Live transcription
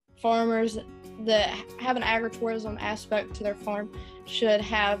farmers that have an agritourism aspect to their farm should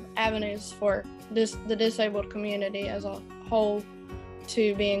have avenues for the disabled community as a whole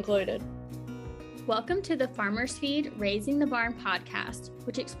to be included. Welcome to the Farmers Feed Raising the Barn podcast,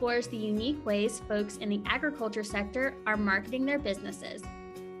 which explores the unique ways folks in the agriculture sector are marketing their businesses.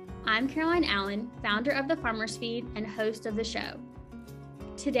 I'm Caroline Allen, founder of the Farmers Feed and host of the show.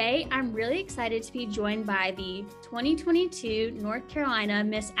 Today, I'm really excited to be joined by the 2022 North Carolina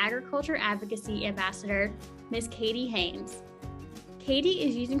Miss Agriculture Advocacy Ambassador, Miss Katie Haynes. Katie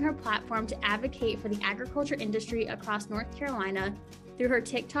is using her platform to advocate for the agriculture industry across North Carolina through her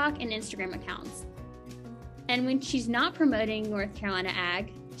TikTok and Instagram accounts. And when she's not promoting North Carolina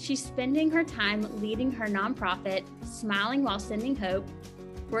ag, she's spending her time leading her nonprofit, Smiling While Sending Hope,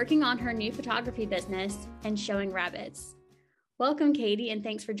 working on her new photography business, and showing rabbits. Welcome, Katie, and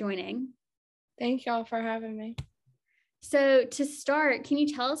thanks for joining. Thank y'all for having me. So to start, can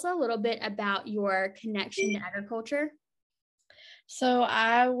you tell us a little bit about your connection to agriculture? So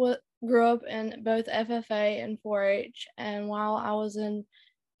I grew up in both FFA and 4-H, and while I was in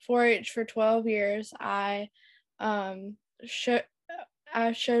 4-H for 12 years, I showed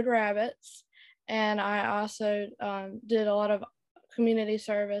rabbits, and I also did a lot of community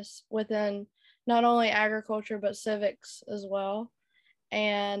service within not only agriculture but civics as well.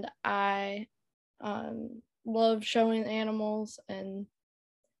 And I love showing animals and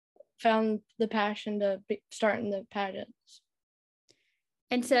found the passion to start in the pageants.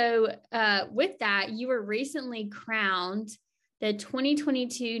 And so with that, you were recently crowned the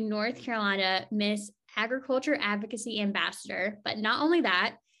 2022 North Carolina Miss Agriculture Advocacy Ambassador. But not only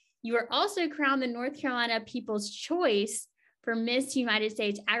that, you were also crowned the North Carolina People's Choice for Miss United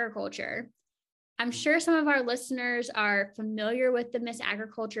States Agriculture. I'm sure some of our listeners are familiar with the Miss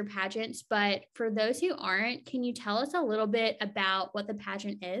Agriculture pageants, but for those who aren't, can you tell us a little bit about what the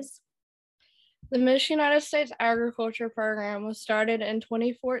pageant is? The Miss United States Agriculture program was started in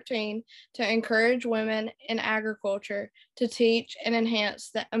 2014 to encourage women in agriculture to teach and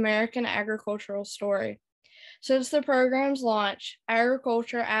enhance the American agricultural story. Since the program's launch,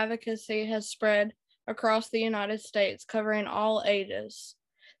 agriculture advocacy has spread across the United States, covering all ages.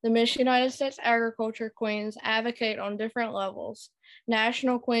 The Miss United States Agriculture Queens advocate on different levels.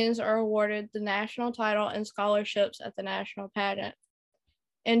 National Queens are awarded the national title and scholarships at the national pageant.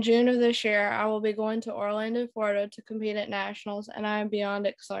 In June of this year, I will be going to Orlando, Florida to compete at nationals, and I am beyond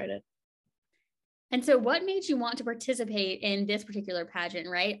excited. And so what made you want to participate in this particular pageant,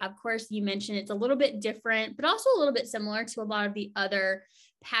 right? Of course, you mentioned it's a little bit different, but also a little bit similar to a lot of the other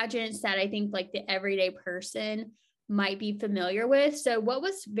pageants that I think like the everyday person might be familiar with. So what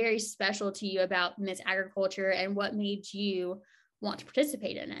was very special to you about Miss Agriculture, and what made you want to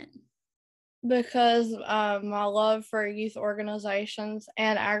participate in it? Because my love for youth organizations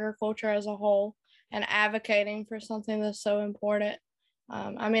and agriculture as a whole, and advocating for something that's so important.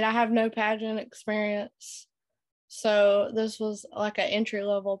 I have no pageant experience, so this was like an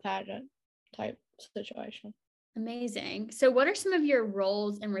entry-level pageant type situation. Amazing. So what are some of your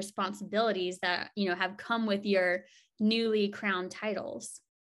roles and responsibilities that, have come with your newly crowned titles?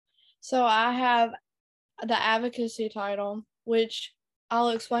 So I have the advocacy title, which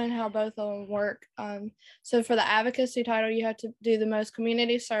I'll explain how both of them work. So for the advocacy title, you have to do the most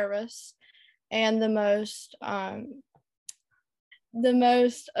community service and the most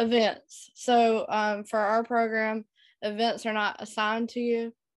events. So for our program, events are not assigned to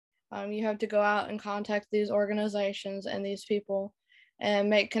you. You have to go out and contact these organizations and these people and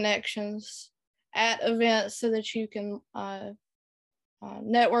make connections at events so that you can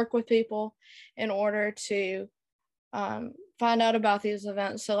network with people in order to find out about these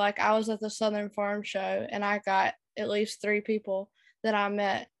events. So like I was at the Southern Farm Show, and I got at least 3 people that I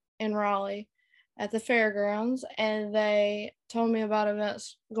met in Raleigh at the fairgrounds, and they told me about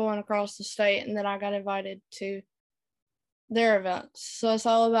events going across the state, and then I got invited to their events. So it's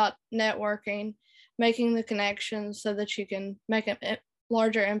all about networking, making the connections so that you can make a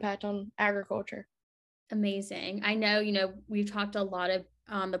larger impact on agriculture. Amazing. I know, we've talked a lot of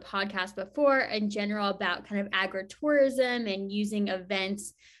on the podcast before in general about kind of agritourism and using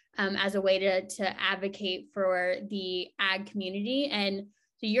events as a way to advocate for the ag community. And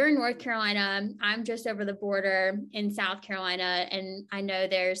so you're in North Carolina, I'm just over the border in South Carolina, and I know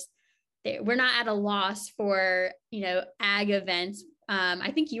we're not at a loss for, ag events.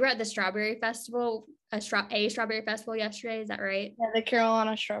 I think you were at the Strawberry Festival, a Strawberry Festival yesterday. Is that right? Yeah, the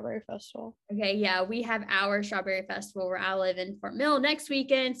Carolina Strawberry Festival. Okay. Yeah. We have our Strawberry Festival where I live in Fort Mill next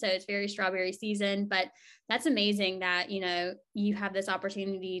weekend. So it's very strawberry season, but that's amazing that, you have this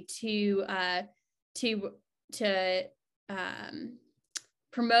opportunity to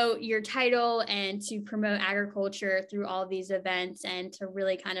promote your title and to promote agriculture through all of these events and to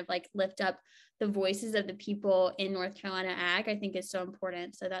really kind of like lift up the voices of the people in North Carolina ag, I think is so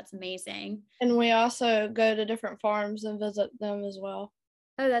important. So that's amazing. And we also go to different farms and visit them as well.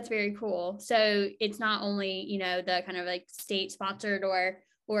 Oh, that's very cool. So it's not only, you know, the kind of like state sponsored or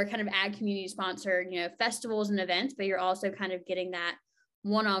kind of ag community sponsored, you know, festivals and events, but you're also kind of getting that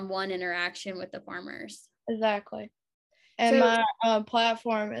one-on-one interaction with the farmers. Exactly. And my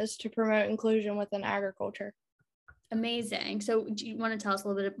platform is to promote inclusion within agriculture. Amazing. So do you want to tell us a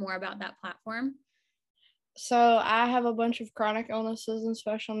little bit more about that platform? So I have a bunch of chronic illnesses and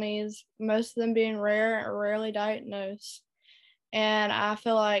special needs, most of them being rare or rarely diagnosed. And I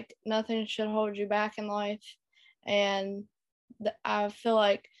feel like nothing should hold you back in life. And I feel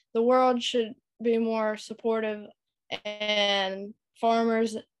like the world should be more supportive, and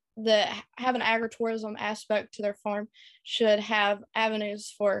farmers that have an agritourism aspect to their farm should have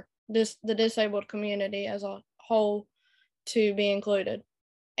avenues for the disabled community as a whole to be included.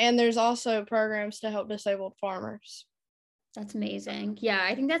 And there's also programs to help disabled farmers. That's amazing. Yeah,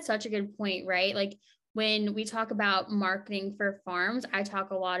 I think that's such a good point, right? Like when we talk about marketing for farms, I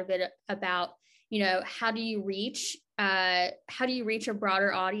talk a lot of it about, you know, how do you reach a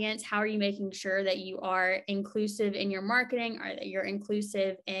broader audience? How are you making sure that you are inclusive in your marketing, or that you're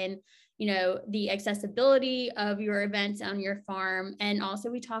inclusive in, you know, the accessibility of your events on your farm? And also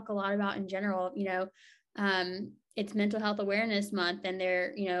we talk a lot about in general, you know, it's Mental Health Awareness Month, and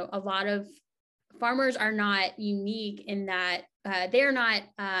there, you know, a lot of farmers are not unique in that they're not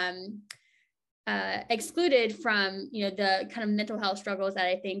excluded from, you know, the kind of mental health struggles that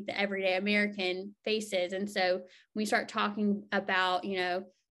I think the everyday American faces. And so when we start talking about, you know,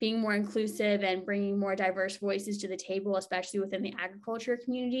 being more inclusive and bringing more diverse voices to the table, especially within the agriculture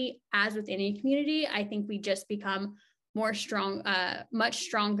community, as with any community, I think we just become more strong, much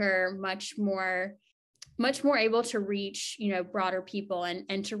stronger, much more able to reach, you know, broader people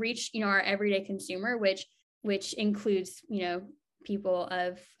and to reach, you know, our everyday consumer, which includes, you know, people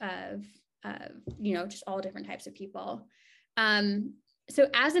of you know, just all different types of people. So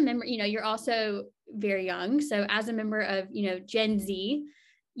as a member, you know, you're also very young. So as a member of, you know, Gen Z,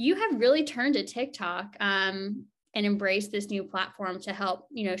 you have really turned to TikTok and embraced this new platform to help,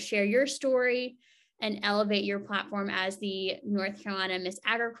 you know, share your story and elevate your platform as the North Carolina Miss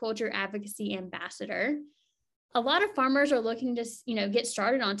Agriculture Advocacy Ambassador. A lot of farmers are looking to, you know, get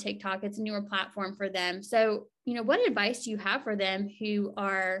started on TikTok. It's a newer platform for them. So, you know, what advice do you have for them who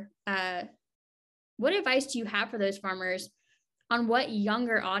are, what advice do you have for those farmers on what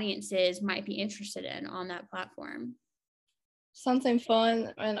younger audiences might be interested in on that platform? Something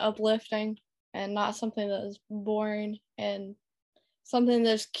fun and uplifting, and not something that is boring, and something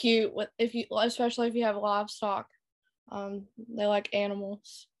that's cute with, especially if you have livestock. They like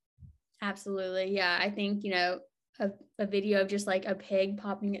animals. Absolutely. Yeah. I think, you know, a video of just like a pig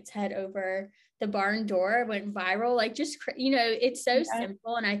popping its head over the barn door went viral. Like just, you know, it's so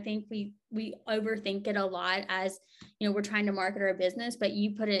simple. And I think we overthink it a lot as, you know, we're trying to market our business, but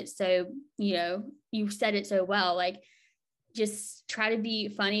you put it so, you know, you said it so well, like just try to be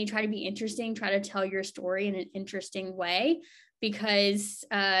funny, try to be interesting, try to tell your story in an interesting way, because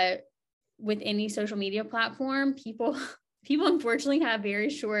with any social media platform, people unfortunately have very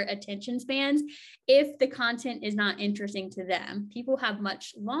short attention spans if the content is not interesting to them. People have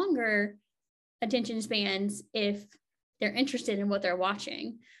much longer attention spans if they're interested in what they're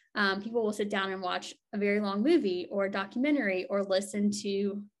watching. People will sit down and watch a very long movie or documentary or listen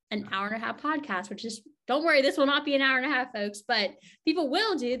to an hour and a half podcast, which is, don't worry, this will not be an hour and a half, folks, but people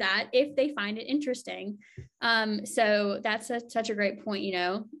will do that if they find it interesting. So that's such a great point, you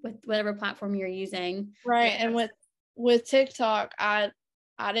know, with whatever platform you're using. Right. And with TikTok, I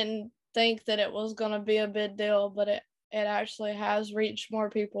didn't think that it was going to be a big deal, but it actually has reached more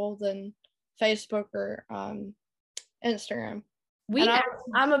people than Facebook or Instagram.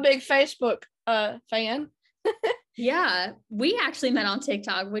 I'm a big Facebook fan. Yeah, we actually met on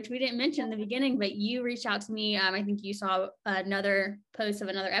TikTok, which we didn't mention in the beginning, but you reached out to me. I think you saw another post of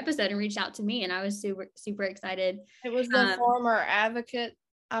another episode and reached out to me, and I was super, super excited. It was the Farmer Advocate.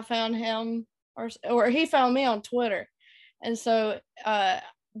 I found him, or he found me on Twitter. And so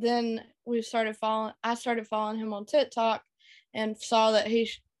then I started following him on TikTok and saw that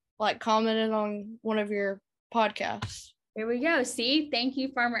he commented on one of your podcasts. There we go. See, thank you,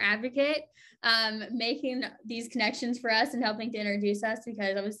 Farmer Advocate, making these connections for us and helping to introduce us,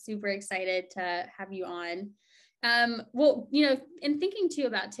 because I was super excited to have you on. Well, you know, in thinking too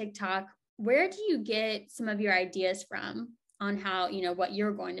about TikTok, where do you get some of your ideas from on how, you know, what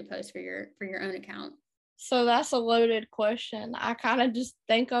you're going to post for your own account? So that's a loaded question. I kind of just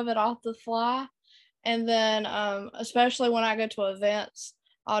think of it off the fly. And then, especially when I go to events,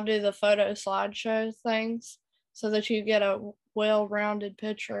 I'll do the photo slideshow things so that you get a well-rounded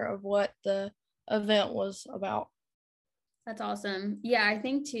picture of what the event was about. That's awesome. Yeah, I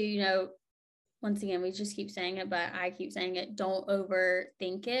think too, once again, we just keep saying it, but I keep saying it, don't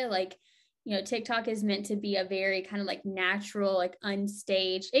overthink it. Like, TikTok is meant to be a very kind of like natural, like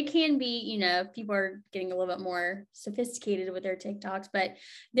unstaged. It can be, people are getting a little bit more sophisticated with their TikToks, but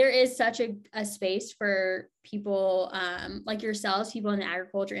there is such a space for people like yourselves, people in the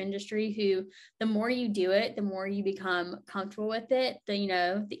agriculture industry, who the more you do it, the more you become comfortable with it,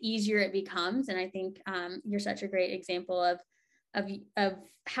 the easier it becomes. And I think you're such a great example of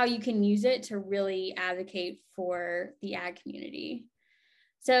how you can use it to really advocate for the ag community.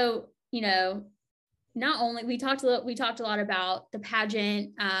 So, not only we talked a lot about the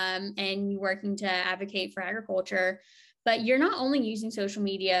pageant and you working to advocate for agriculture, but you're not only using social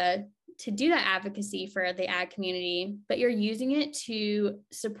media to do that advocacy for the ag community, but you're using it to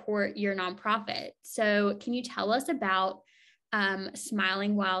support your nonprofit. So can you tell us about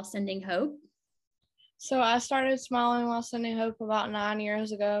Smiling While Sending Hope? So I started Smiling While Sending Hope about 9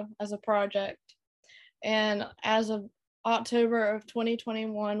 years ago as a project. And as of October of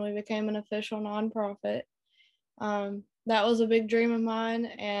 2021, we became an official nonprofit. That was a big dream of mine,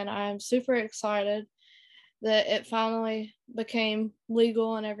 and I'm super excited that it finally became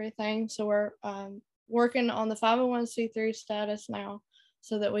legal and everything. So we're working on the 501c3 status now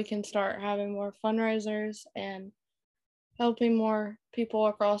so that we can start having more fundraisers and helping more people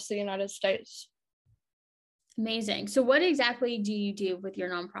across the United States. Amazing. So what exactly do you do with your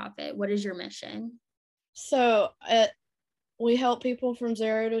nonprofit? What is your mission? So we help people from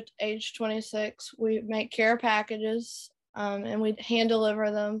 0 to age 26. We make care packages and we hand deliver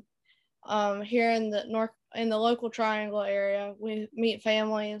them. Here in the local Triangle area, we meet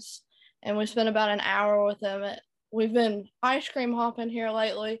families and we spend about an hour with them. We've been ice cream hopping here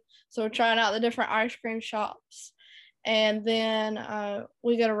lately, so we're trying out the different ice cream shops. And then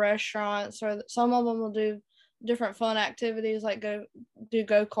we go to restaurants, or some of them will do different fun activities like do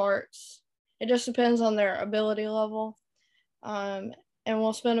go-karts. It just depends on their ability level. And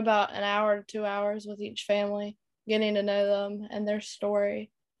we'll spend about an hour to 2 hours with each family, getting to know them and their story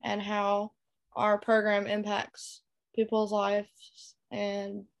and how our program impacts people's lives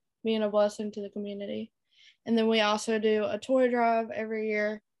and being a blessing to the community. And then we also do a toy drive every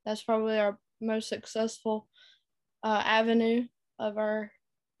year. That's probably our most successful avenue of our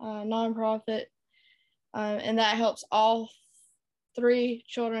nonprofit. And that helps all 3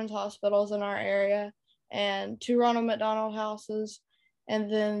 children's hospitals in our area and 2 Ronald McDonald houses,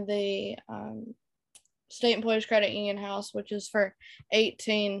 and then the State Employees Credit Union house, which is for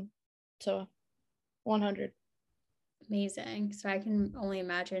 18 to 100. Amazing. So I can only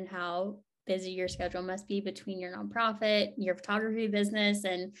imagine how busy your schedule must be between your nonprofit, your photography business,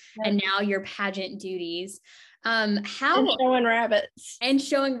 and now your pageant duties. And showing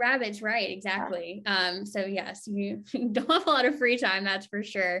rabbits. Right, exactly. So yes, you don't have a lot of free time, that's for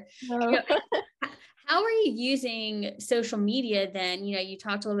sure. No. How are you using social media then? You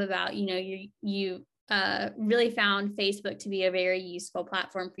talked a little bit about, you really found Facebook to be a very useful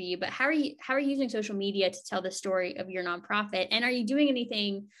platform for you, but how are you using social media to tell the story of your nonprofit? And are you doing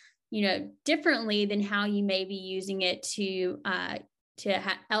anything, differently than how you may be using it to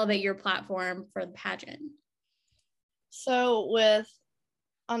elevate your platform for the pageant? So with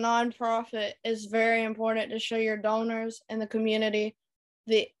a nonprofit, it's very important to show your donors and the community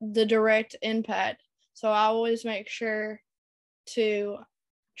the direct impact. So I always make sure to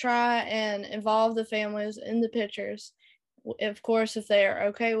try and involve the families in the pictures, of course, if they are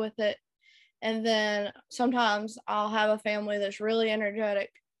okay with it. And then sometimes I'll have a family that's really energetic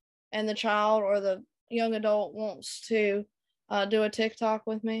and the child or the young adult wants to do a TikTok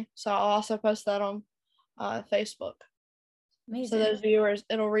with me. So I'll also post that on Facebook. Amazing. So those viewers,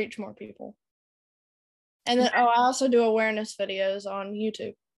 it'll reach more people. And then I also do awareness videos on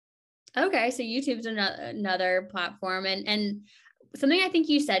YouTube. Okay, so YouTube's another platform, and something I think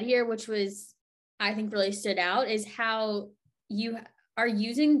you said here, which was I think really stood out, is how you are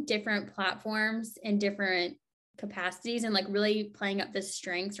using different platforms in different capacities and like really playing up the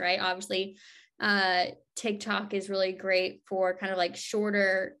strengths, right? Obviously, TikTok is really great for kind of like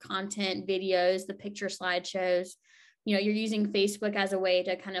shorter content videos, the picture slideshows. You're using Facebook as a way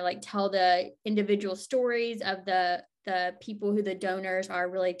to kind of like tell the individual stories of the people who the donors are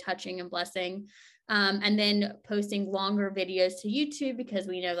really touching and blessing. And then posting longer videos to YouTube because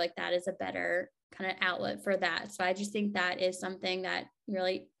we know like that is a better kind of outlet for that. So I just think that is something that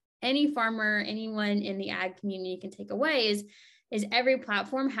really any farmer, anyone in the ag community can take away is every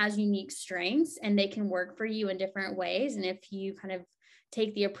platform has unique strengths and they can work for you in different ways. And if you kind of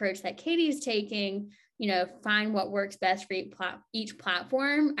take the approach that Katie's taking, find what works best for each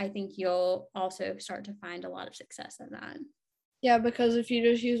platform, I think you'll also start to find a lot of success in that. Yeah, because if you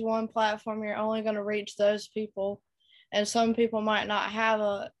just use one platform, you're only going to reach those people. And some people might not have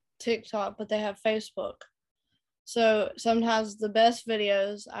a TikTok, but they have Facebook. So sometimes the best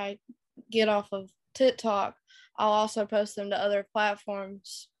videos I get off of TikTok, I'll also post them to other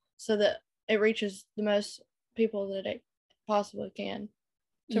platforms so that it reaches the most people that it possibly can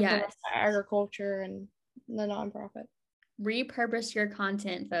to promote agriculture and the nonprofit. Repurpose your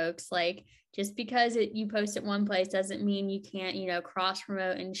content, folks. Like, just because you post it one place doesn't mean you can't, cross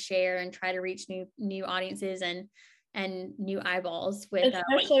promote and share and try to reach new audiences and new eyeballs with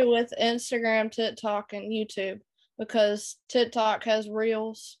especially with Instagram, TikTok, and YouTube, because TikTok has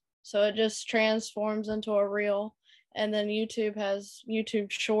reels, so it just transforms into a reel, and then YouTube has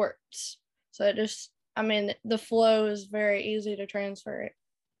YouTube shorts, so the flow is very easy to transfer it.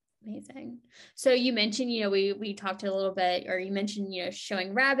 Amazing. So you mentioned, we talked a little bit, or you mentioned,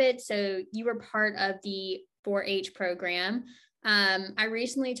 showing rabbits. So you were part of the 4-H program. I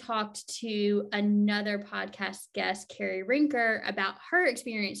recently talked to another podcast guest, Carrie Rinker, about her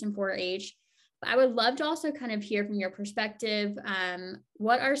experience in 4-H. But I would love to also kind of hear from your perspective.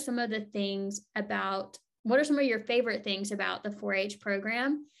 What are some of your favorite things about the 4-H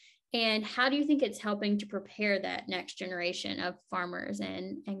program? And how do you think it's helping to prepare that next generation of farmers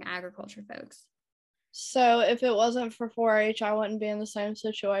and agriculture folks? So if it wasn't for 4-H, I wouldn't be in the same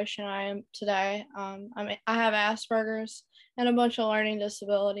situation I am today. I have Asperger's and a bunch of learning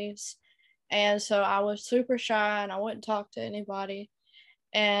disabilities. And so I was super shy and I wouldn't talk to anybody.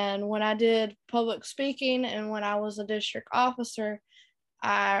 And when I did public speaking and when I was a district officer,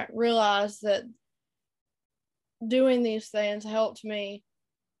 I realized that doing these things helped me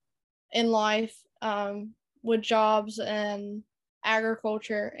in life, with jobs and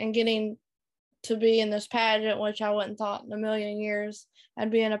agriculture, and getting to be in this pageant, which I wouldn't thought in a million years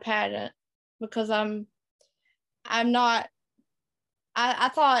I'd be in a pageant, because I'm not, I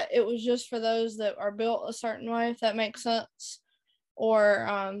thought it was just for those that are built a certain way, if that makes sense,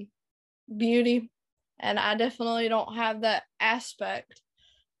 or beauty, and I definitely don't have that aspect.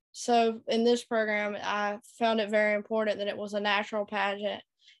 So in this program, I found it very important that it was a natural pageant,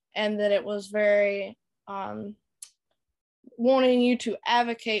 and that it was very wanting you to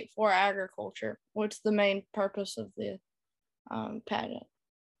advocate for agriculture, which is the main purpose of the pageant.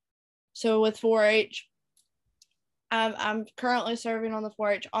 So with 4-H, I'm currently serving on the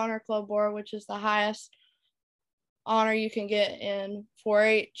 4-H Honor Club board, which is the highest honor you can get in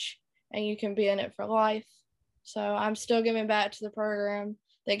 4-H, and you can be in it for life. So I'm still giving back to the program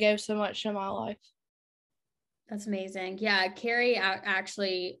that gave so much in my life. That's amazing. Yeah, Carrie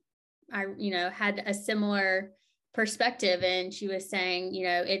actually, I had a similar perspective, and she was saying,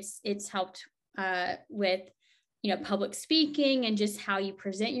 it's helped with public speaking and just how you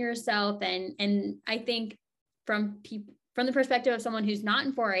present yourself, and I think from the perspective of someone who's not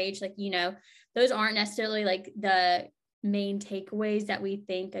in 4-H, like those aren't necessarily like the main takeaways that we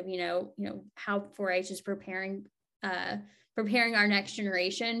think of, how 4-H is preparing our next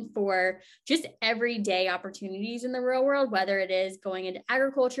generation for just everyday opportunities in the real world, whether it is going into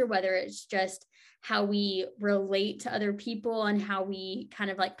agriculture, whether it's just how we relate to other people and how we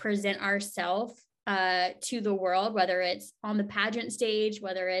kind of like present ourselves to the world, whether it's on the pageant stage,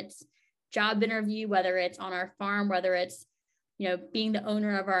 whether it's job interview, whether it's on our farm, whether it's, being the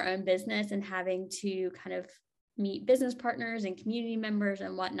owner of our own business and having to kind of meet business partners and community members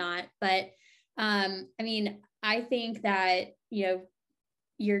and whatnot. But I think that,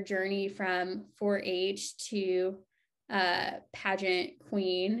 your journey from 4-H to pageant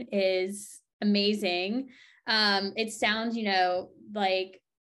queen is amazing. It sounds, like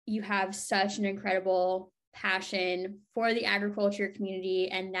you have such an incredible passion for the agriculture community,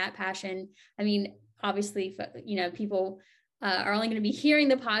 and that passion, obviously, people are only going to be hearing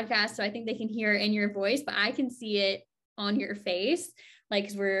the podcast, so I think they can hear it in your voice, but I can see it on your face, like,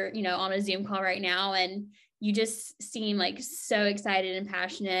 because we're, on a Zoom call right now, and you just seem like so excited and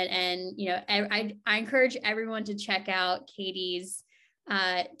passionate. And, I encourage everyone to check out Katie's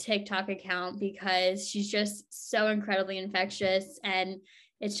TikTok account, because she's just so incredibly infectious, and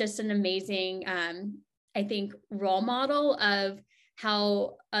it's just an amazing, I think, role model of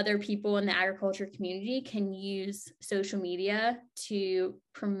how other people in the agriculture community can use social media to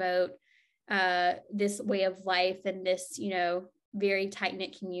promote this way of life and this, very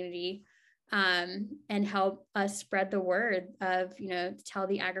tight-knit community. and help us spread the word of, tell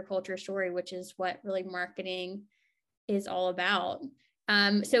the agriculture story, which is what really marketing is all about.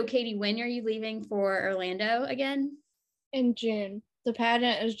 So Katie, when are you leaving for Orlando again? In June. The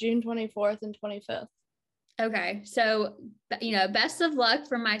pageant is June 24th and 25th. Okay. So, best of luck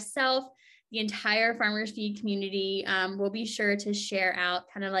from myself, the entire Farmers Feed community. We'll be sure to share out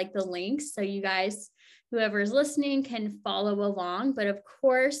kind of like the links so you guys, whoever is listening, can follow along. But of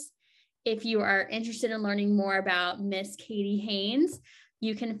course, if you are interested in learning more about Miss Katie Haynes,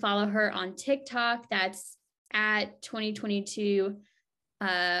 you can follow her on TikTok. That's at 2022.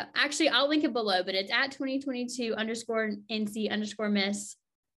 Actually, I'll link it below, but it's at 2022 _NC _Miss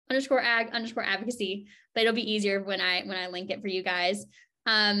 _ag _advocacy. But it'll be easier when I link it for you guys.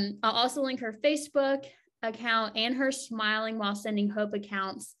 I'll also link her Facebook account and her Smiling While Sending Hope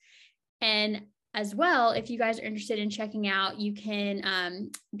accounts. And as well, if you guys are interested in checking out, you can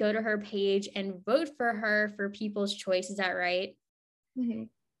go to her page and vote for her for People's Choice. Is that right? Mm-hmm.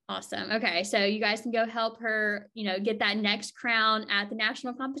 Awesome. Okay. So you guys can go help her, get that next crown at the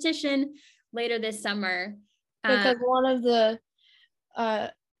national competition later this summer. Because one of the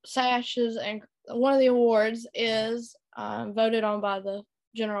sashes and one of the awards is voted on by the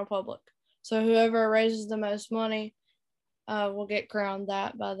general public. So whoever raises the most money will get crowned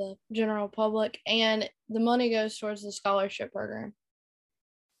that by the general public, and the money goes towards the scholarship program.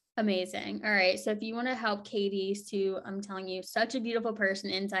 Amazing. All right. So if you want to help Katie, I'm telling you, such a beautiful person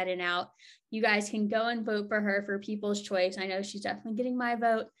inside and out, you guys can go and vote for her for People's Choice. I know she's definitely getting my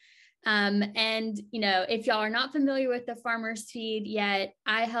vote. And, if y'all are not familiar with the Farmers Feed yet,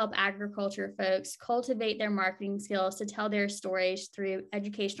 I help agriculture folks cultivate their marketing skills to tell their stories through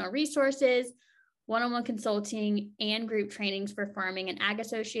educational resources, one-on-one consulting, and group trainings for farming and ag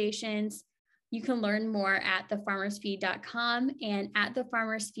associations. You can learn more at thefarmersfeed.com and at the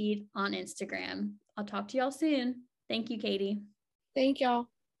Farmers Feed on Instagram. I'll talk to y'all soon. Thank you, Katie. Thank y'all.